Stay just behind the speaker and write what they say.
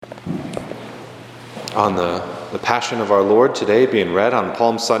on the Passion of our Lord today being read on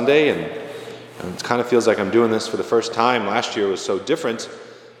Palm Sunday, and it kind of feels like I'm doing this for the first time. Last year was so different.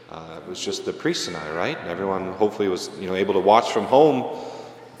 It was just the priests and I, right? And everyone hopefully was able to watch from home.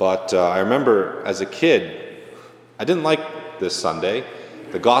 But I remember as a kid, I didn't like this Sunday.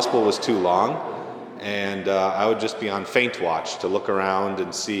 The gospel was too long, and I would just be on faint watch to look around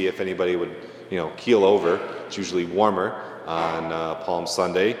and see if anybody would keel over. It's usually warmer on Palm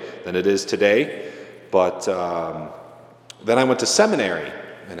Sunday than it is today. But then I went to seminary,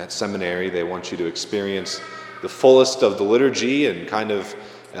 and at seminary they want you to experience the fullest of the liturgy and kind of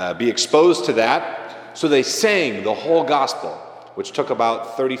be exposed to that. So they sang the whole gospel, which took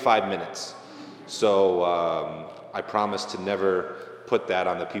about 35 minutes. So I promised to never put that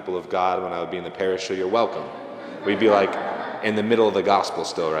on the people of God when I would be in the parish, so you're welcome. We'd be like in the middle of the gospel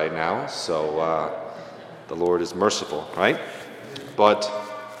still right now, so the Lord is merciful, right? But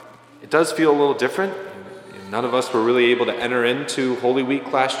it does feel a little different. None of us were really able to enter into Holy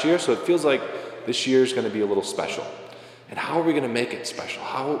Week last year, so it feels like this year is going to be a little special. And how are we going to make it special?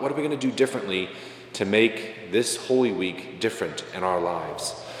 What are we going to do differently to make this Holy Week different in our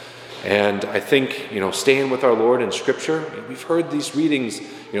lives? And I think, staying with our Lord in Scripture, we've heard these readings,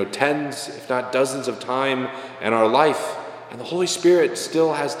 tens, if not dozens of times in our life, and the Holy Spirit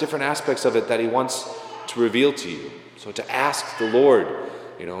still has different aspects of it that He wants to reveal to you. So to ask the Lord,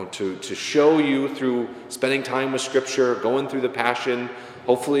 to show you through spending time with Scripture, going through the Passion,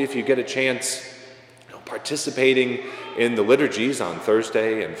 hopefully if you get a chance, participating in the liturgies on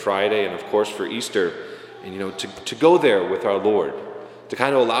Thursday and Friday, and of course for Easter, and to go there with our Lord, to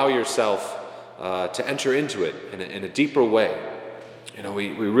kind of allow yourself to enter into it in a deeper way. We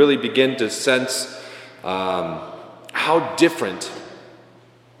really begin to sense how different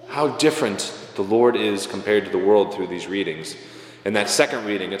the Lord is compared to the world through these readings. In that second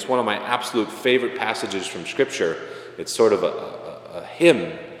reading, it's one of my absolute favorite passages from Scripture. It's sort of a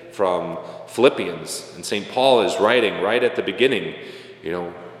hymn from Philippians, and St. Paul is writing right at the beginning,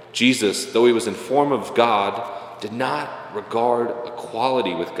 Jesus, though He was in form of God, did not regard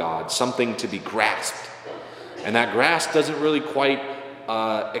equality with God something to be grasped. And that grasp doesn't really quite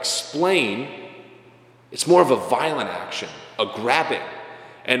explain. It's more of a violent action, a grabbing.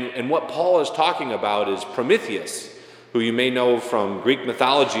 And what Paul is talking about is Prometheus, who you may know from Greek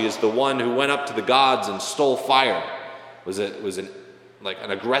mythology is the one who went up to the gods and stole fire. It was an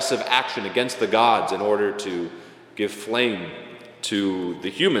aggressive action against the gods in order to give flame to the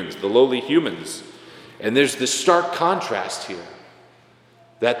humans, the lowly humans. And there's this stark contrast here,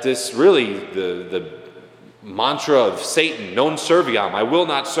 that this really, the mantra of Satan, non serviam, I will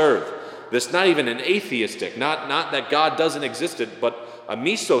not serve. This not even an atheistic, not that God doesn't exist, but a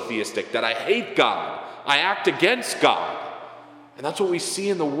mesotheistic, that I hate God, I act against God. And that's what we see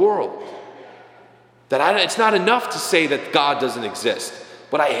in the world. It's not enough to say that God doesn't exist,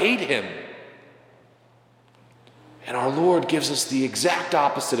 but I hate Him. And our Lord gives us the exact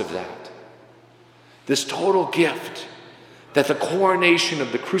opposite of that. This total gift, that the coronation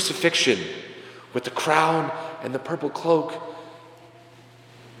of the crucifixion with the crown and the purple cloak,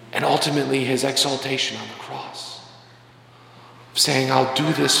 and ultimately His exaltation on the cross, saying, I'll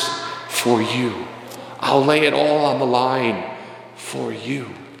do this for you. I'll lay it all on the line for you.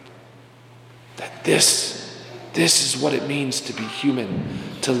 That this is what it means to be human,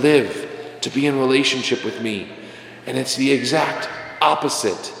 to live, to be in relationship with me. And it's the exact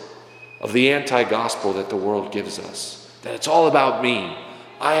opposite of the anti-gospel that the world gives us. That it's all about me.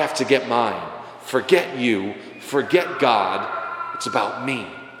 I have to get mine. Forget you. Forget God. It's about me.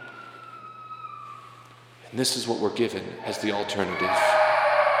 And this is what we're given as the alternative.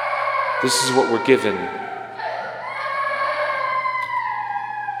 This is what we're given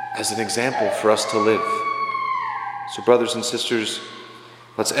as an example for us to live. So brothers and sisters,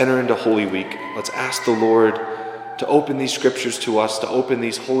 let's enter into Holy Week. Let's ask the Lord to open these Scriptures to us, to open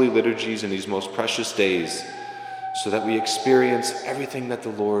these holy liturgies in these most precious days, so that we experience everything that the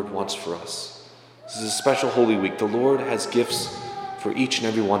Lord wants for us. This is a special Holy Week. The Lord has gifts for each and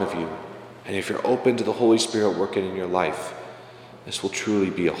every one of you. And if you're open to the Holy Spirit working in your life, this will truly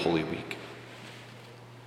be a Holy Week.